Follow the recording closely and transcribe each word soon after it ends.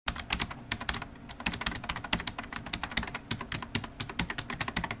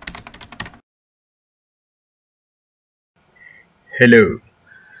Hello,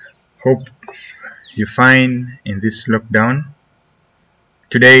 hope you're fine in this lockdown.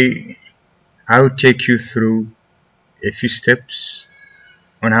 Today, I'll take you through a few steps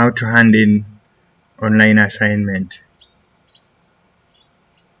on how to hand in online assignment.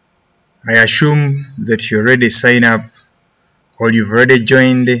 I assume that you already signed up or you've already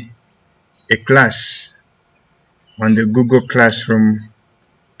joined a class on the Google Classroom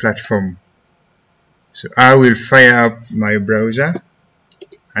platform. So I will fire up my browser,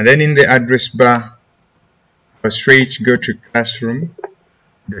 and then in the address bar, I'll straight go to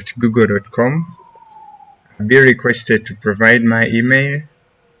classroom.google.com. I'll be requested to provide my email,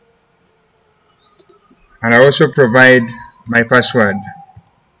 and I also provide my password.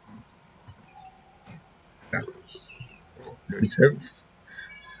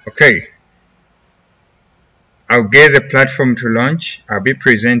 Okay, I'll get the platform to launch. I'll be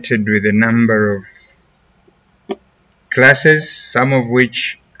presented with a number of classes, some of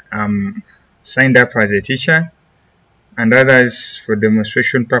which I'm signed up as a teacher, and others for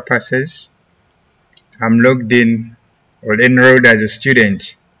demonstration purposes. I'm logged in or enrolled as a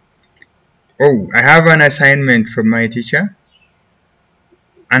student. Oh, I have an assignment from my teacher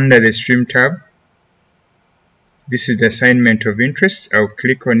under the Stream tab. This is the assignment of interest. I'll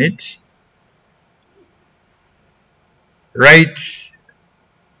click on it.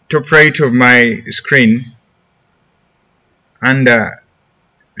 Top right of my screen, under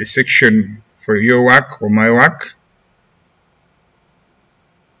the section for your work or my work,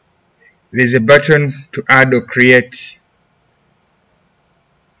 there's a button to add or create.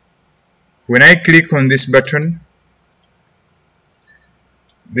 When I click on this button,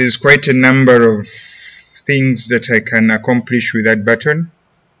 there's quite a number of things that I can accomplish with that button.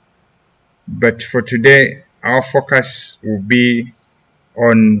 But for today, our focus will be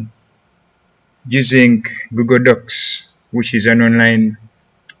on using Google Docs, which is an online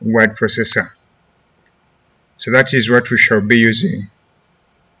word processor. So that is what we shall be using.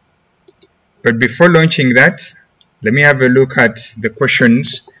 But before launching that, let me have a look at the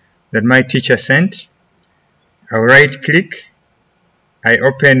questions that my teacher sent. I'll right click. I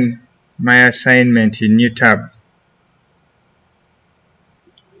open my assignment in new tab.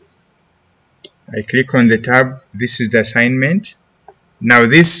 I click on the tab. This is the assignment. Now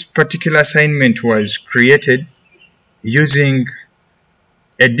this particular assignment was created using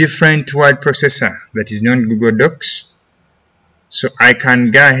a different word processor that is not Google Docs. So I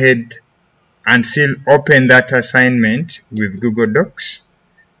can go ahead and still open that assignment with Google Docs.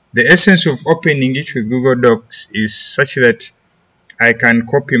 The essence of opening it with Google Docs is such that I can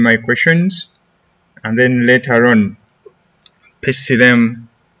copy my questions and then later on paste them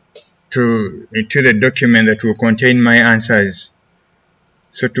into the document that will contain my answers.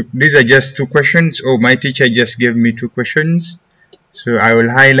 So these are just two questions. Oh, my teacher just gave me two questions. So I will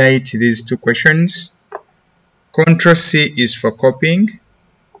highlight these two questions. Ctrl+C is for copying.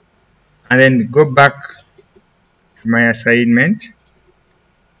 And then go back to my assignment.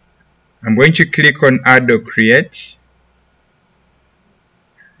 I'm going to click on Add or Create.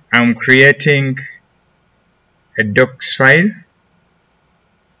 I'm creating a docs file.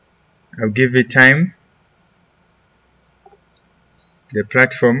 I'll give it time. The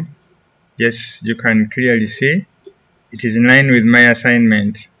platform, yes, you can clearly see it is in line with my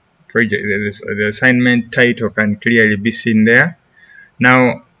assignment project. The assignment title can clearly be seen there.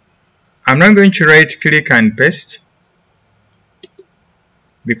 Now, I'm not going to right click and paste,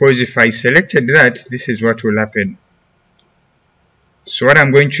 because if I selected that, this is what will happen. So what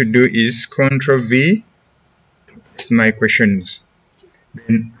I'm going to do is Ctrl+V to paste my questions.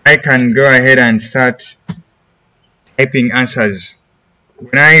 Then I can go ahead and start typing answers.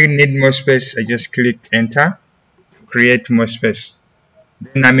 When I need more space, I just click enter to create more space.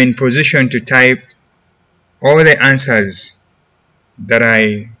 Then I'm in position to type all the answers that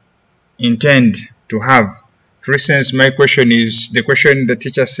I intend to have. For instance, my question is, the question the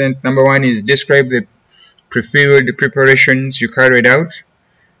teacher sent, number one is, describe the pre-field preparations you carried out.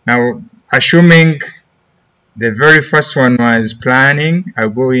 Now, assuming the very first one was planning,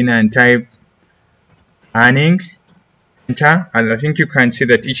 I'll go in and type planning, enter, and I think you can see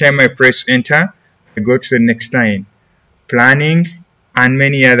that each time I press enter, I go to the next line, planning, and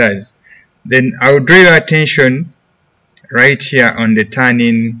many others. Then I'll draw your attention right here on the turn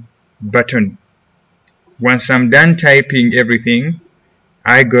in button. Once I'm done typing everything,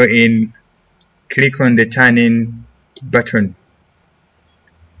 I go in, click on the turn in button.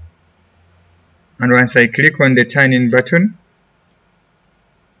 And once I click on the turn in button,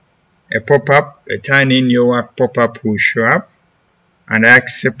 a pop-up, a turn in your work pop-up will show up, and I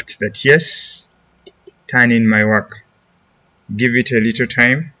accept that yes, turn in my work. give it a little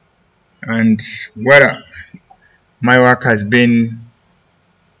time, and voila, my work has been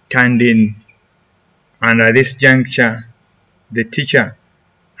turned in, and at this juncture the teacher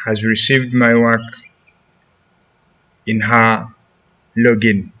has received my work in her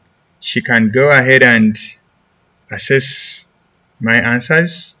login. She can go ahead and access my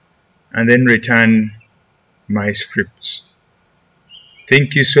answers and then return my scripts.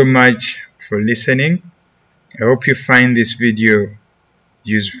 Thank you so much for listening. I hope you find this video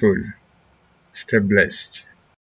useful. Stay blessed.